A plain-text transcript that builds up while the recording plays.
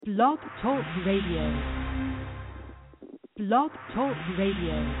Blog Talk Radio. Blog Talk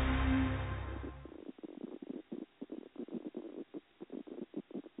Radio.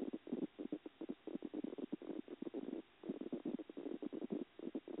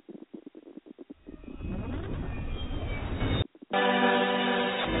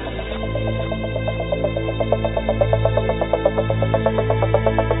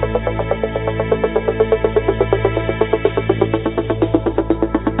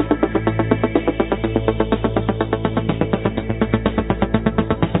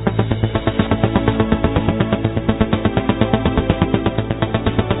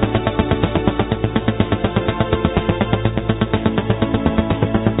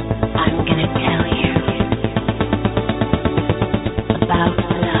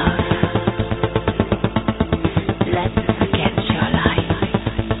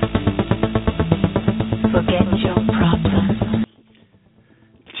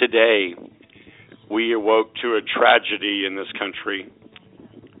 Today, we awoke to a tragedy in this country.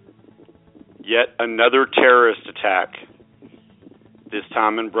 Yet another terrorist attack, this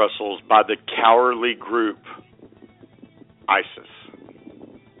time in Brussels, by the cowardly group ISIS.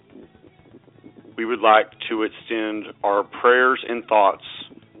 We would like to extend our prayers and thoughts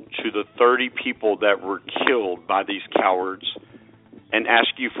to the 30 people that were killed by these cowards and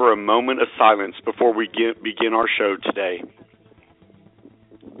ask you for a moment of silence before we begin our show today.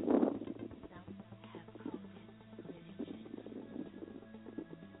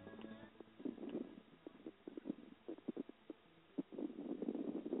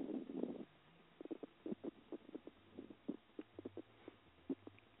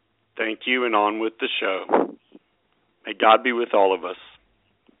 Thank you, and on with the show. May God be with all of us.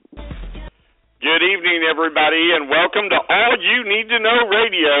 Good evening, everybody, and welcome to All You Need to Know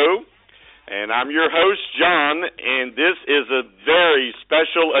Radio. And I'm your host, John, and this is a very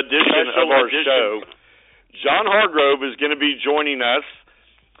special edition of our show. John Hargrove is going to be joining us,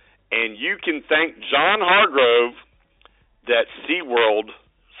 and you can thank John Hargrove that SeaWorld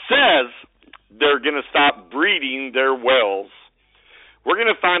says they're going to stop breeding their whales. We're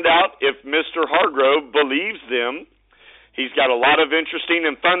going to find out if Mr. Hargrove believes them. He's got a lot of interesting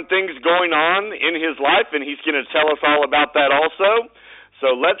and fun things going on in his life, and he's going to tell us all about that also.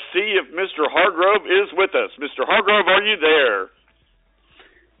 So let's see if Mr. Hargrove is with us. Mr. Hargrove, are you there?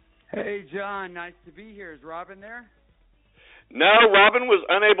 Hey, John. Nice to be here. Is Robin there? No, Robin was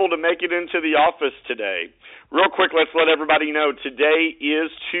unable to make it into the office today. Real quick, let's let everybody know today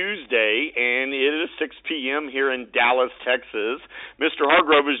is Tuesday, and it is 6 p.m. here in Dallas, Texas. Mr.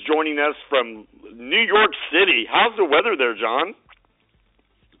 Hargrove is joining us from New York City. How's the weather there, John?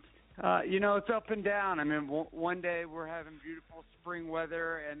 It's up and down. I mean, one day we're having beautiful spring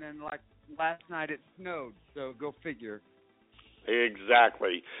weather, and then like last night it snowed, so go figure.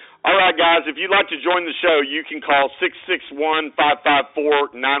 Exactly. All right, guys, if you'd like to join the show, you can call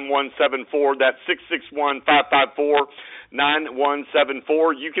 661-554-9174. That's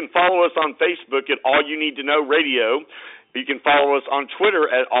 661-554-9174. You can follow us on Facebook at All You Need to Know Radio. You can follow us on Twitter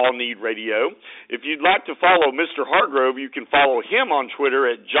at All Need Radio. If you'd like to follow Mr. Hargrove, you can follow him on Twitter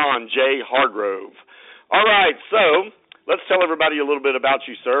at John J. Hargrove. All right, so let's tell everybody a little bit about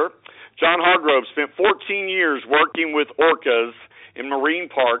you, sir. John Hargrove spent 14 years working with orcas in marine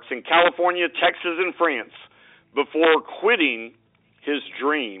parks in California, Texas, and France before quitting his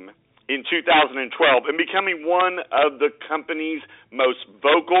dream in 2012 and becoming one of the company's most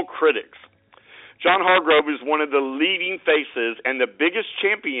vocal critics. John Hargrove is one of the leading faces and the biggest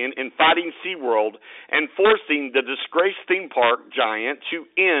champion in fighting SeaWorld and forcing the disgraced theme park giant to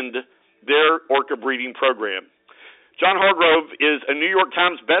end their orca breeding program. John Hargrove is a New York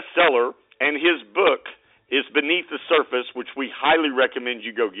Times bestseller, and his book is Beneath the Surface, which we highly recommend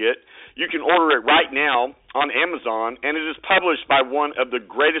you go get. You can order it right now on Amazon, and it is published by one of the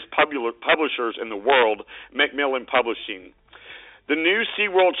greatest publishers in the world, Macmillan Publishing. The new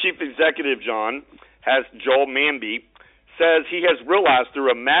SeaWorld chief executive, John, Joel Manby, says he has realized through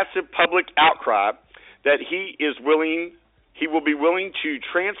a massive public outcry that he will be willing to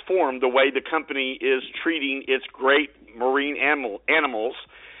transform the way the company is treating its great marine animals,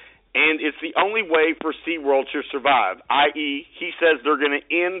 and it's the only way for SeaWorld to survive, i.e., he says they're going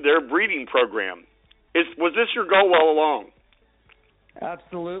to end their breeding program. Was this your goal all along?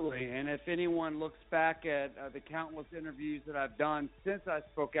 Absolutely, and if anyone looks back at the countless interviews that I've done since I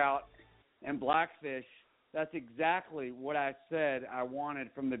spoke out in Blackfish, that's exactly what I said I wanted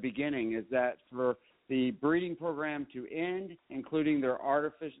from the beginning, is that for the breeding program to end, including their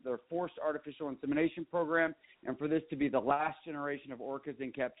forced artificial insemination program, and for this to be the last generation of orcas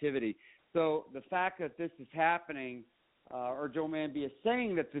in captivity. So the fact that this is happening or Joe Manby is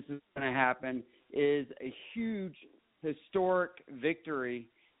saying that this is going to happen is a huge historic victory.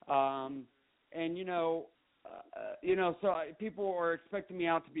 So people are expecting me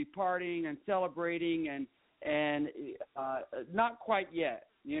out to be partying and celebrating, and not quite yet.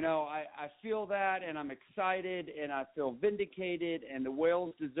 I feel that, and I'm excited, and I feel vindicated, and the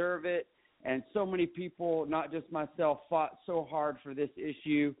whales deserve it. And so many people, not just myself, fought so hard for this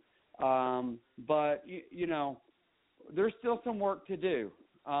issue. But there's still some work to do.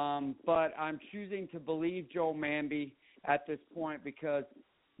 But I'm choosing to believe Joe Manby at this point because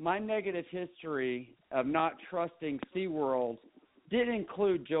my negative history of not trusting SeaWorld did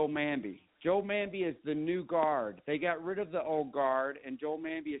include Joe Manby. Joe Manby is the new guard. They got rid of the old guard, and Joe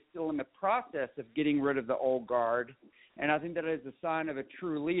Manby is still in the process of getting rid of the old guard. And I think that is a sign of a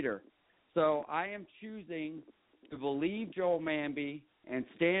true leader. So I am choosing to believe Joe Manby and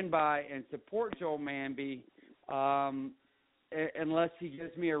stand by and support Joe Manby unless he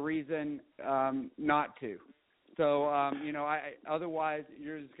gives me a reason not to. So, otherwise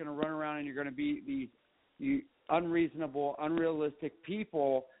you're just going to run around and you're going to be these unreasonable, unrealistic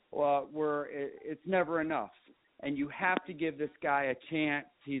people where it's never enough. And you have to give this guy a chance.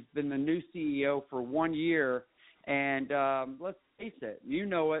 He's been the new CEO for 1 year. And let's face it, you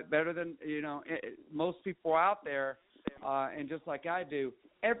know it better than, most people out there. And just like I do,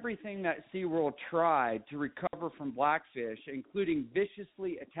 everything that SeaWorld tried to recover from Blackfish, including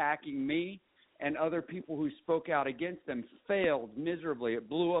viciously attacking me and other people who spoke out against them, failed miserably. It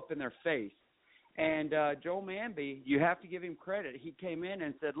blew up in their face. And Joe Manby, you have to give him credit. He came in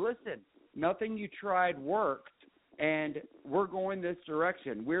and said, listen, nothing you tried worked, and we're going this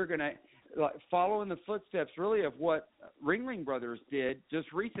direction. We're going to follow in the footsteps, really, of what Ringling Brothers did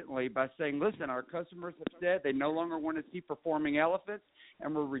just recently by saying, listen, our customers have said they no longer want to see performing elephants,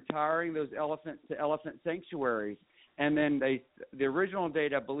 and we're retiring those elephants to elephant sanctuaries. And then the original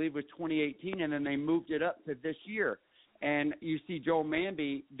date, I believe, was 2018, and then they moved it up to this year. And you see Joe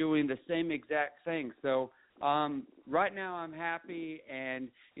Manby doing the same exact thing. So right now I'm happy, and,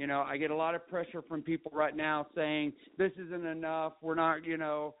 I get a lot of pressure from people right now saying this isn't enough. We're not,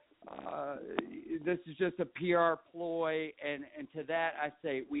 this is just a PR ploy. And to that I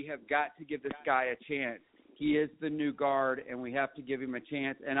say we have got to give this guy a chance. He is the new guard, and we have to give him a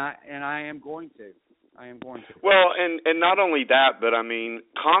chance, and I am going to. Well, and not only that, but I mean,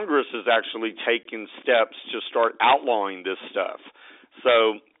 Congress has actually taken steps to start outlawing this stuff.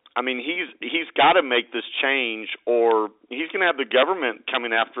 So, I mean, he's got to make this change, or he's going to have the government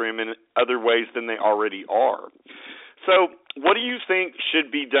coming after him in other ways than they already are. So, what do you think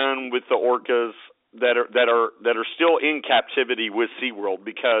should be done with the orcas that are still in captivity with SeaWorld,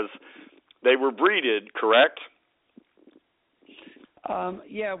 because they were breeded, correct?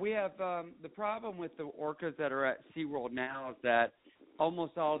 We have the problem with the orcas that are at SeaWorld now is that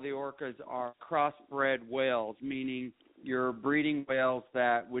almost all of the orcas are crossbred whales, meaning you're breeding whales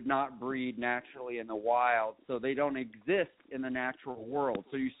that would not breed naturally in the wild, so they don't exist in the natural world.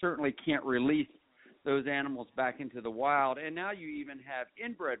 So you certainly can't release those animals back into the wild. And now you even have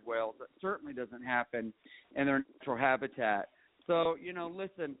inbred whales. That certainly doesn't happen in their natural habitat. So,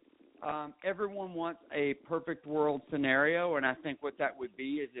 listen, everyone wants a perfect world scenario, and I think what that would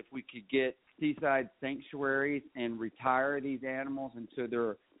be is if we could get seaside sanctuaries and retire these animals into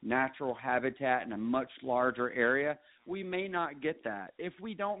their natural habitat in a much larger area. We may not get that. If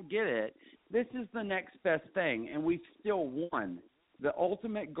we don't get it, this is the next best thing, and we've still won. The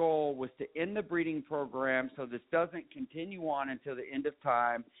ultimate goal was to end the breeding program so this doesn't continue on until the end of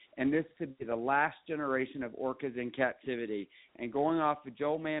time, and this could be the last generation of orcas in captivity. And going off of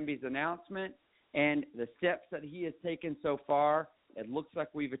Joe Manby's announcement and the steps that he has taken so far, it looks like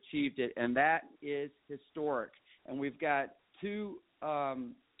we've achieved it, and that is historic. And we've got two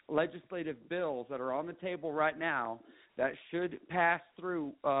legislative bills that are on the table right now that should pass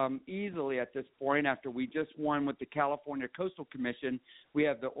through easily at this point after we just won with the California Coastal Commission. We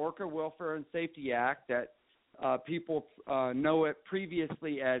have the Orca Welfare and Safety Act that people know it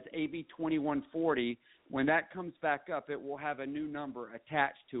previously as AB 2140. When that comes back up, it will have a new number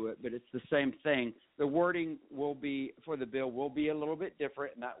attached to it, but it's the same thing. The wording will be for the bill will be a little bit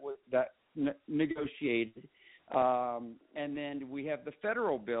different, and that was negotiated. And then we have the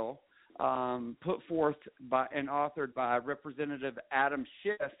federal bill put forth by and authored by Representative Adam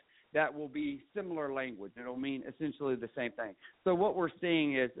Schiff that will be similar language. It'll mean essentially the same thing. So what we're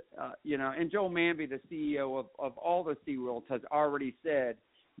seeing is, and Joe Manby, the CEO of all the SeaWorlds, has already said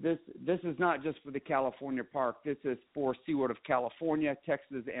this is not just for the California park. This is for SeaWorld of California,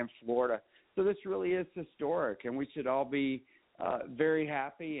 Texas, and Florida. So this really is historic, and we should all be very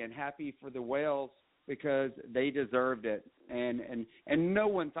happy for the whales because they deserved it. And no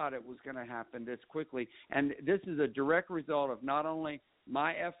one thought it was going to happen this quickly. And this is a direct result of not only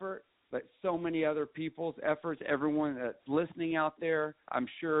my effort, but so many other people's efforts. Everyone that's listening out there, I'm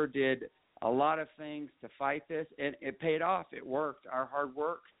sure, did a lot of things to fight this, and it paid off. It worked. Our hard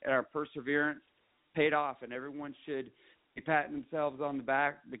work and our perseverance paid off, and everyone should be patting themselves on the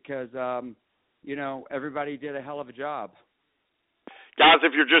back because, everybody did a hell of a job. Guys,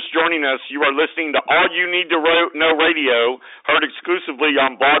 if you're just joining us, you are listening to All You Need to Know Radio, heard exclusively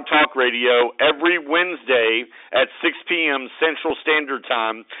on Blog Talk Radio every Wednesday at 6 p.m. Central Standard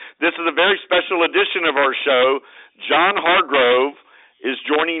Time. This is a very special edition of our show. John Hargrove is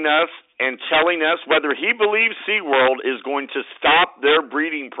joining us and telling us whether he believes SeaWorld is going to stop their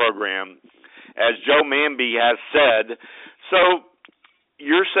breeding program, as Joe Manby has said. So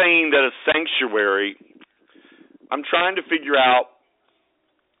you're saying that a sanctuary, I'm trying to figure out,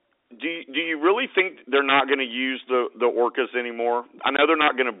 do you really think they're not going to use the orcas anymore? I know they're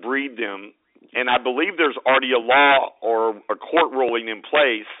not going to breed them, and I believe there's already a law or a court ruling in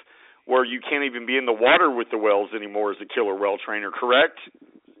place where you can't even be in the water with the whales anymore as a killer whale trainer, correct?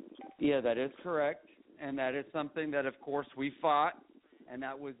 Yeah, that is correct, and that is something that, of course, we fought, and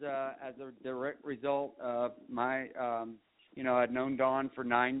that was as a direct result of my, I'd known Dawn for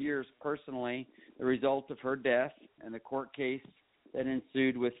 9 years personally, the result of her death and the court case that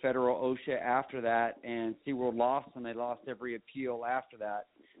ensued with federal OSHA after that, and SeaWorld lost, and they lost every appeal after that.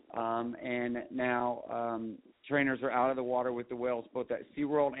 And now trainers are out of the water with the whales, both at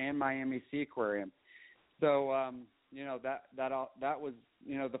SeaWorld and Miami Sea Aquarium. So, that was,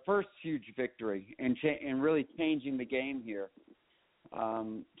 the first huge victory and really changing the game here.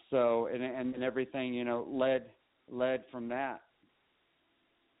 And everything, led from that.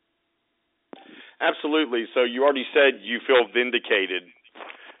 Absolutely. So you already said you feel vindicated.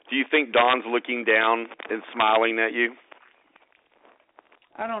 Do you think Dawn's looking down and smiling at you?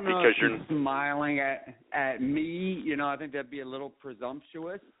 I don't know if she's smiling at me. I think that'd be a little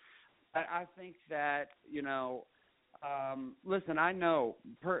presumptuous. I think that, listen, I know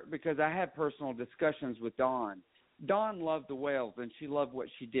because I had personal discussions with Dawn. Dawn loved the whales, and she loved what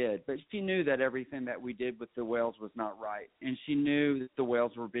she did, but she knew that everything that we did with the whales was not right, and she knew that the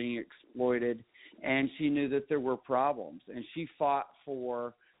whales were being exploited, and she knew that there were problems, and she fought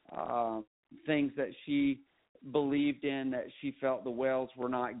for things that she believed in, that she felt the whales were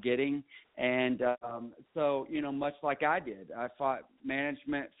not getting, and so, much like I did, I fought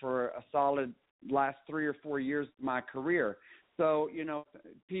management for a solid last 3 or 4 years of my career. So,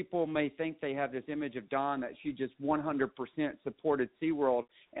 people may think they have this image of Dawn that she just 100% supported SeaWorld,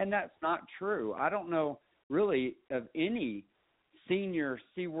 and that's not true. I don't know really of any senior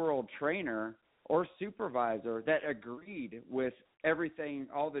SeaWorld trainer or supervisor that agreed with everything,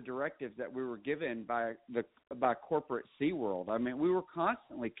 all the directives that we were given by corporate SeaWorld. I mean, we were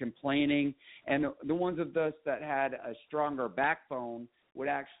constantly complaining, and the ones of us that had a stronger backbone would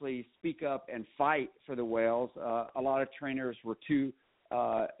actually speak up and fight for the whales. A lot of trainers were too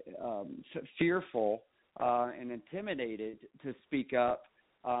fearful and intimidated to speak up.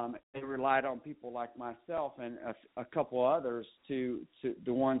 They relied on people like myself and a couple others to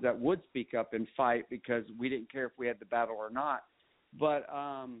the ones that would speak up and fight because we didn't care if we had the battle or not. But,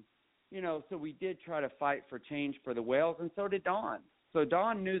 so we did try to fight for change for the whales, and so did Dawn. So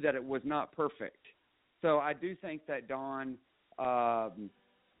Dawn knew that it was not perfect. So I do think that Dawn I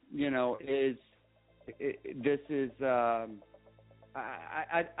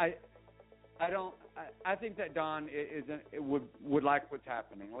think that Dawn would like what's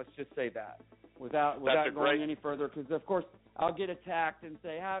happening. Let's just say that without going any further, because of course I'll get attacked and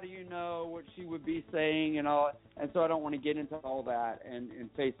say, how do you know what she would be saying and all, and so I don't want to get into all that and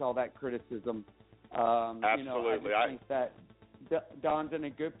face all that criticism. Absolutely. I think that Dawn's in a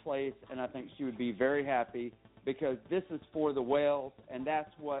good place, and I think she would be very happy, because this is for the whales, and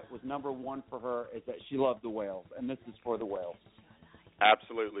that's what was number one for her, is that she loved the whales, and this is for the whales.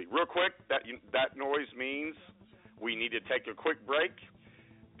 Absolutely. Real quick, that noise means we need to take a quick break.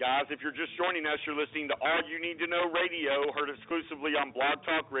 Guys, if you're just joining us, you're listening to All You Need to Know Radio, heard exclusively on Blog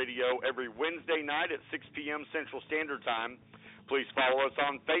Talk Radio every Wednesday night at 6 p.m. Central Standard Time. Please follow us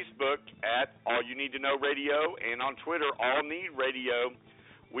on Facebook at All You Need to Know Radio, and on Twitter, All Need Radio.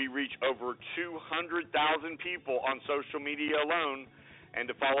 We reach over 200,000 people on social media alone. And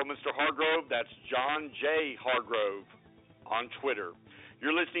to follow Mr. Hargrove, that's John J. Hargrove on Twitter.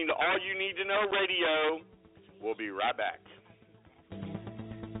 You're listening to All You Need to Know Radio. We'll be right back.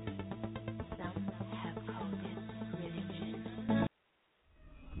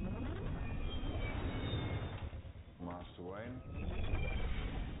 Master Wayne.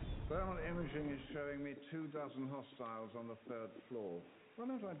 Thermal imaging is showing me 24 hostiles on the 3rd floor. Why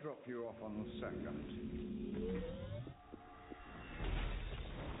don't I drop you off on the 2nd?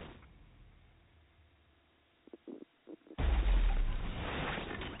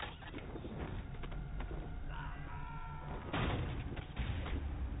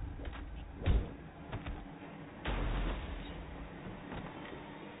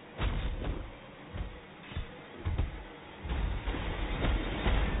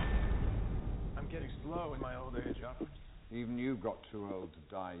 Slow in my old age, Alfred. Even you got too old to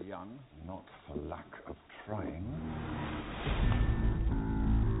die young, not for lack of trying.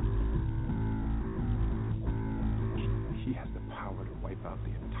 He has the power to wipe out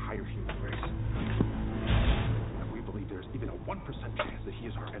the entire human race. If we believe there's even a 1% chance that he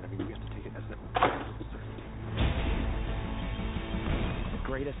is our enemy, we have to take it as an absolute certainty. The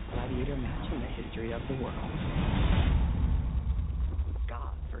greatest gladiator match in the history of the world.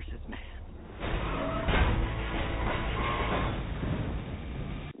 God versus man.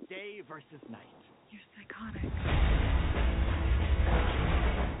 Day versus night. You're psychotic.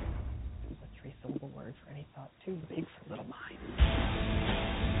 It's a three-syllable word for any thought too big for little minds.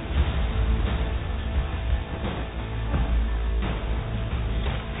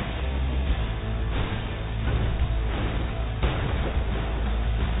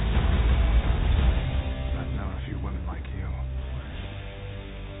 I've known a few women like you.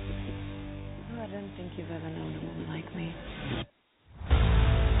 Oh, I don't think you've ever known a woman like me.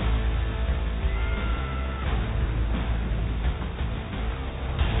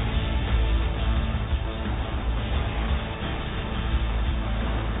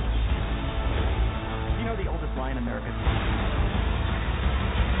 In America,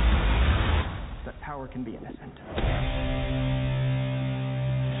 that power can be innocent.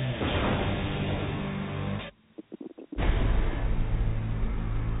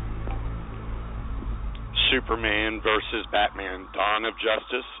 Superman versus Batman, Dawn of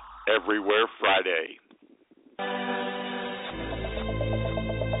Justice, everywhere Friday.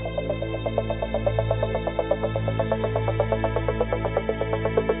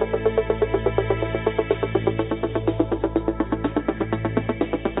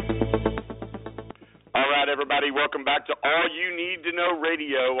 Everybody, welcome back to All You Need to Know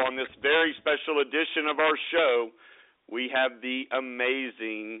Radio. On this very special edition of our show, we have the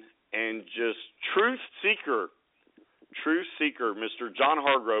amazing and just truth seeker, Mr. John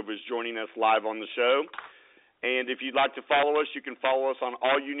Hargrove is joining us live on the show. And if you'd like to follow us, you can follow us on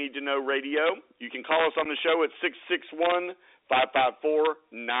All You Need to Know Radio. You can call us on the show at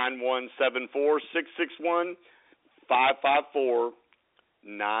 661-554-9174,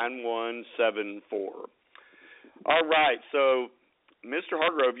 661-554-9174. All right, so Mr.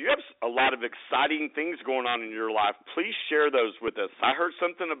 Hargrove, you have a lot of exciting things going on in your life. Please share those with us. I heard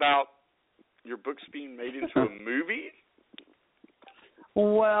something about your books being made into a movie.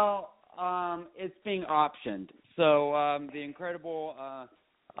 Well, it's being optioned. So the incredible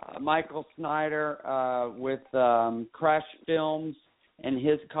Michael Snyder with Crash Films and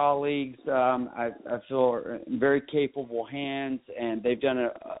his colleagues, I feel are in very capable hands, and they've done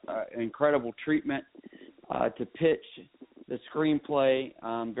an incredible treatment to pitch the screenplay.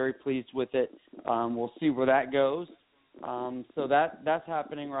 I'm very pleased with it. We'll see where that goes. So that's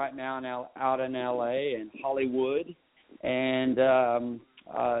happening right now out in L.A. and Hollywood. And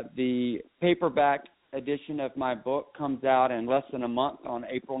the paperback edition of my book comes out in less than a month on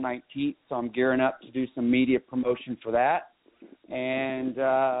April 19th, so I'm gearing up to do some media promotion for that. And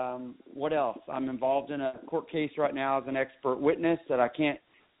what else? I'm involved in a court case right now as an expert witness that I can't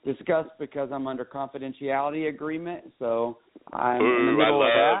discuss because I'm under confidentiality agreement. So I'm in the middle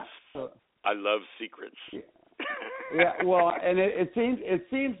of that. So, I love secrets. Yeah, well, and it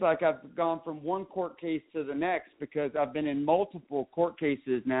seems like I've gone from one court case to the next because I've been in multiple court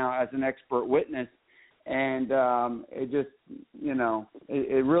cases now as an expert witness. And it just,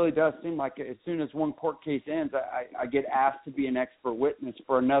 it really does seem like as soon as one court case ends, I get asked to be an expert witness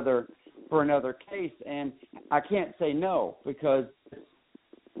for another case, and I can't say no because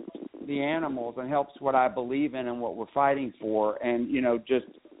the animals and helps what I believe in and what we're fighting for, and just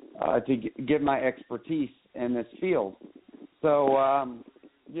to give my expertise in this field. So I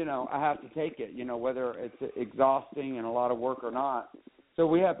have to take it, whether it's exhausting and a lot of work or not. So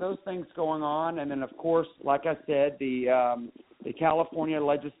we have those things going on, and then of course, like I said, the California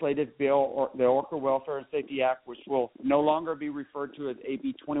legislative bill, or the Orca Welfare and Safety Act, which will no longer be referred to as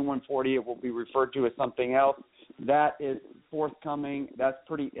AB 2140, it will be referred to as something else. That is forthcoming. That's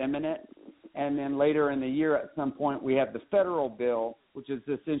pretty imminent. And then later in the year, at some point, we have the federal bill, which is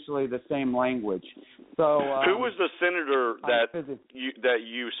essentially the same language. So, who was the senator that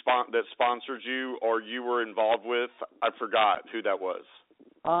sponsored you, or you were involved with? I forgot who that was.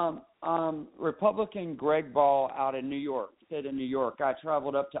 Republican Greg Ball out in New York, state of New York. I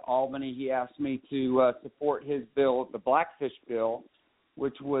traveled up to Albany. He asked me to support his bill, the Blackfish bill,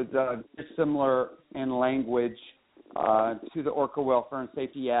 which was similar in language to the Orca Welfare and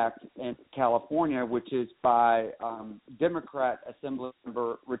Safety Act in California, which is by Democrat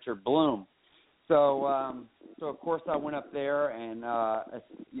Assemblymember Richard Bloom. So of course I went up there and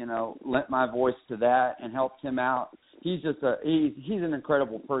lent my voice to that and helped him out. He's just he's an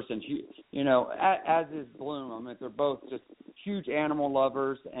incredible person. As is Bloom. I mean, they're both just huge animal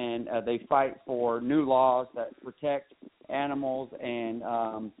lovers, and they fight for new laws that protect animals and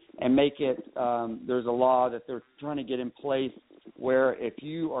make it. There's a law that they're trying to get in place where if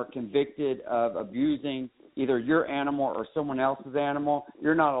you are convicted of abusing either your animal or someone else's animal,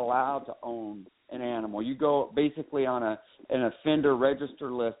 you're not allowed to own an animal. You go basically on an offender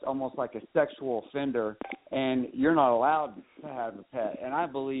register list, almost like a sexual offender, and you're not allowed to have a pet. And I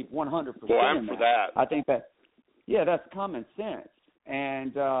believe 100% in that. I think that's common sense.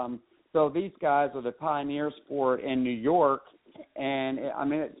 And so these guys are the pioneers for it in New York, and I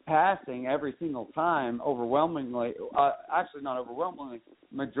mean it's passing every single time, overwhelmingly. Actually, not overwhelmingly,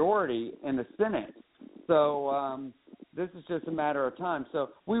 majority in the Senate. So this is just a matter of time. So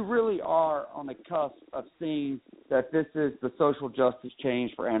we really are on the cusp of seeing that this is the social justice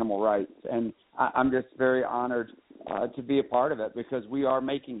change for animal rights. And I'm just very honored to be a part of it because we are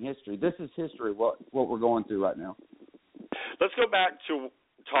making history. This is history, what we're going through right now. Let's go back to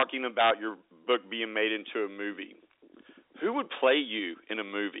talking about your book being made into a movie. Who would play you in a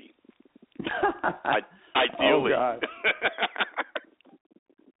movie? Ideally. Oh, God.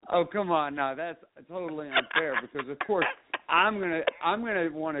 Oh, come on! No, that's totally unfair because, of course, I'm gonna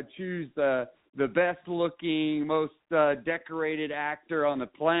want to choose the best looking, most decorated actor on the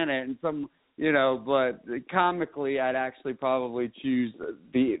planet, and but comically, I'd actually probably choose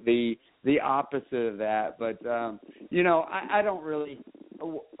the opposite of that. But I don't really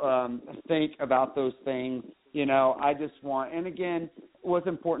think about those things. I just want, and again, what's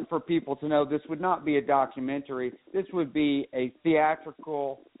important for people to know: this would not be a documentary. This would be a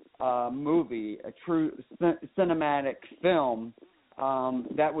theatrical movie, a true cinematic film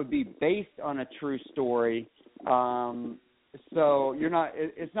that would be based on a true story. So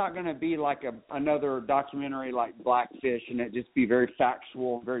it's not going to be like another documentary like Blackfish and it just be very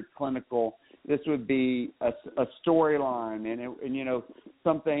factual, very clinical. This would be a storyline and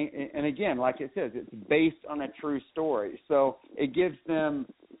something. And again, like it says, it's based on a true story. So it gives them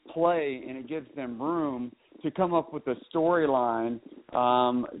play and it gives them room to come up with a storyline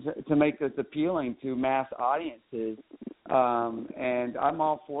to make this appealing to mass audiences, and I'm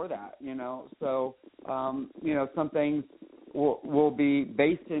all for that. So some things will be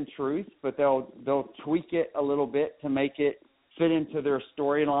based in truth, but they'll tweak it a little bit to make it fit into their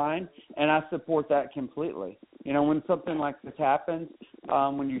storyline, and I support that completely. When something like this happens,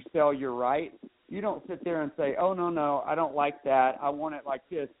 when you sell your rights, you don't sit there and say, oh, no, I don't like that. I want it like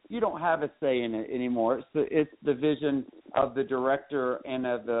this. You don't have a say in it anymore. It's the vision of the director and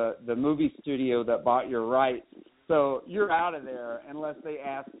of the movie studio that bought your rights. So you're out of there unless they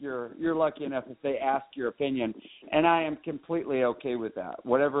ask you're lucky enough if they ask your opinion. And I am completely okay with that.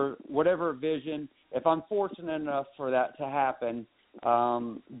 Whatever vision, if I'm fortunate enough for that to happen,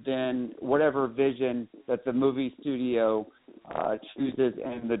 then whatever vision that the movie studio chooses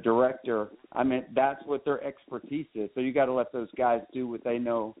and the director, I mean, that's what their expertise is. So you got to let those guys do what they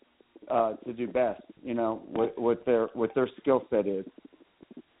know to do best, what their skill set is.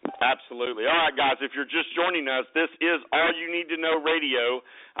 Absolutely. All right, guys, if you're just joining us, this is All You Need to Know Radio.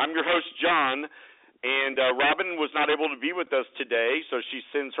 I'm your host, John, and Robin was not able to be with us today, so she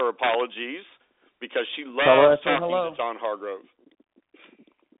sends her apologies because she loves talking to John Hargrove.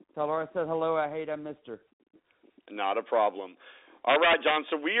 Tell her I said hello. I missed her. Not a problem. All right, John,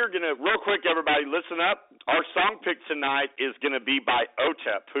 so we are going to, real quick, everybody, listen up. Our song pick tonight is going to be by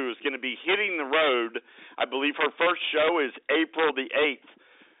OTEP, who is going to be hitting the road. I believe her first show is April the 8th,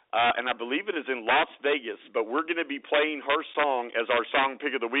 and I believe it is in Las Vegas. But we're going to be playing her song as our song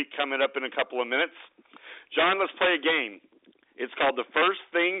pick of the week coming up in a couple of minutes. John, let's play a game. It's called The First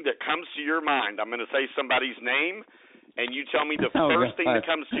Thing That Comes to Your Mind. I'm going to say somebody's name, and you tell me the first thing that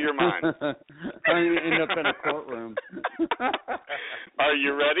comes to your mind. I'm going to end up in a courtroom. Are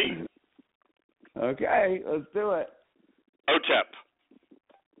you ready? Okay, let's do it. OTEP.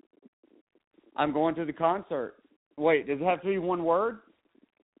 I'm going to the concert. Wait, does it have to be one word?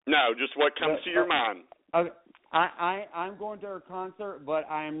 No, just what comes to your mind. I'm going to her concert, but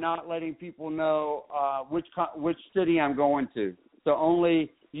I am not letting people know which city I'm going to. So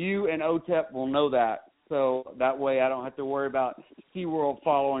only you and OTEP will know that. So that way I don't have to worry about SeaWorld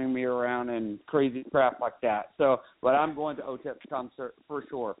following me around and crazy crap like that. So, but I'm going to OTEP's concert for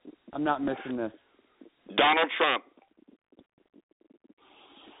sure. I'm not missing this. Donald Trump.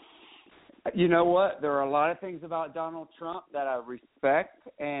 You know what? There are a lot of things about Donald Trump that I respect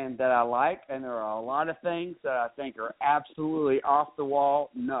and that I like, and there are a lot of things that I think are absolutely off the wall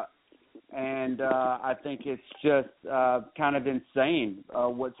nuts. And I think it's just kind of insane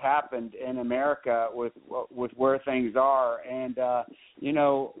what's happened in America with where things are. And, you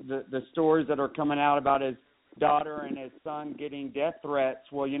know, the stories that are coming out about his daughter and his son getting death threats,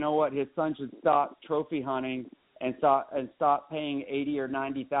 well, you know what? His son should stop trophy hunting and stop paying $80,000 or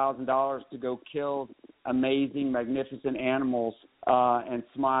 $90,000 to go kill amazing, magnificent animals and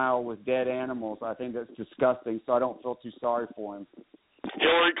smile with dead animals. I think that's disgusting, so I don't feel too sorry for him.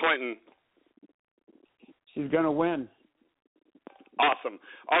 Hillary Clinton. She's going to win. Awesome.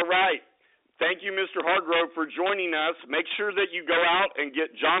 All right. Thank you, Mr. Hargrove, for joining us. Make sure that you go out and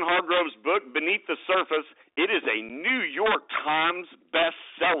get John Hargrove's book, Beneath the Surface. It is a New York Times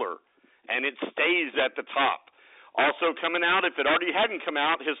bestseller, and it stays at the top. Also coming out, if it already hadn't come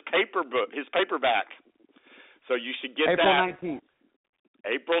out, his paperback. So you should get April that. 19th.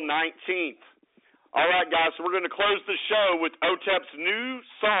 April 19th. All right, guys, so we're going to close the show with OTEP's new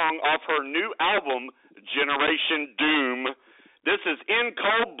song off her new album, Generation Doom. This is In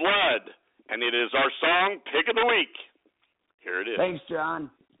Cold Blood, and it is our song Pick of the Week. Here it is. Thanks,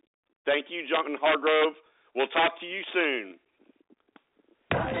 John. Thank you, John Hargrove. We'll talk to you soon.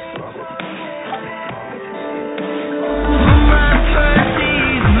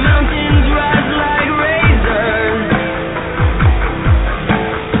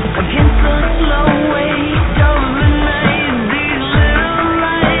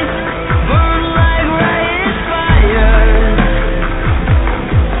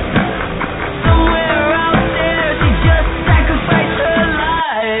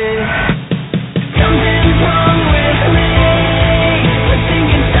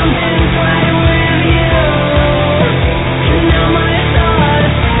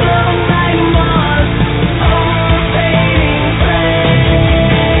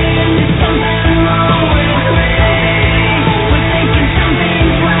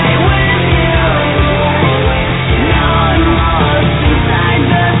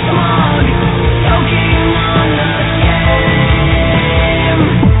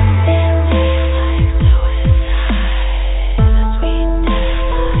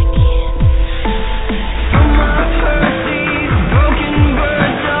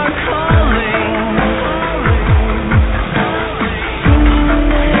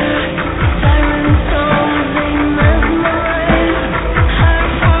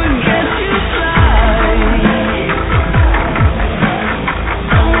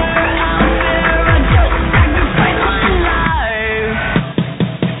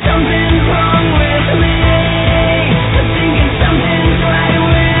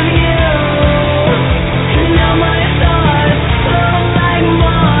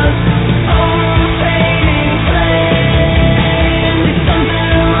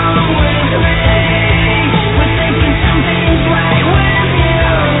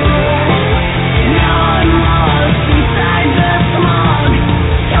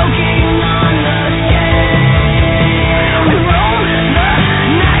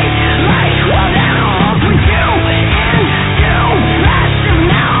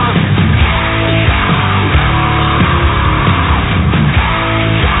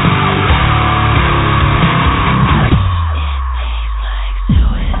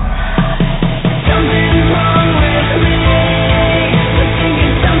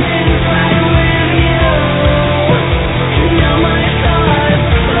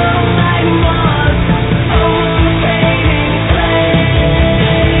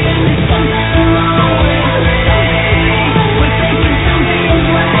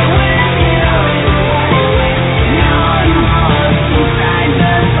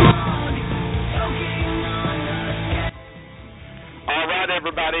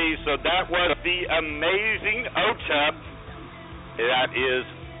 So that was the amazing OTEP. That is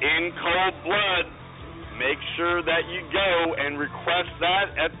In Cold Blood. Make sure that you go and request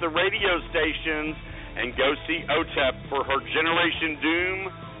that at the radio stations and go see OTEP for her Generation Doom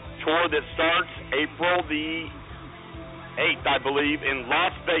tour that starts April the 8th, I believe, in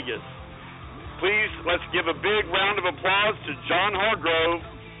Las Vegas. Please, let's give a big round of applause to John Hargrove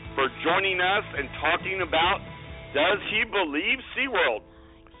for joining us and talking about Does He Believe SeaWorld?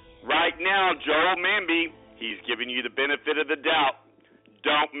 Right now, Joel Manby, he's giving you the benefit of the doubt.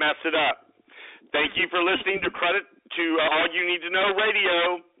 Don't mess it up. Thank you for listening to All You Need to Know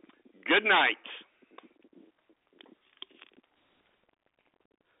Radio. Good night.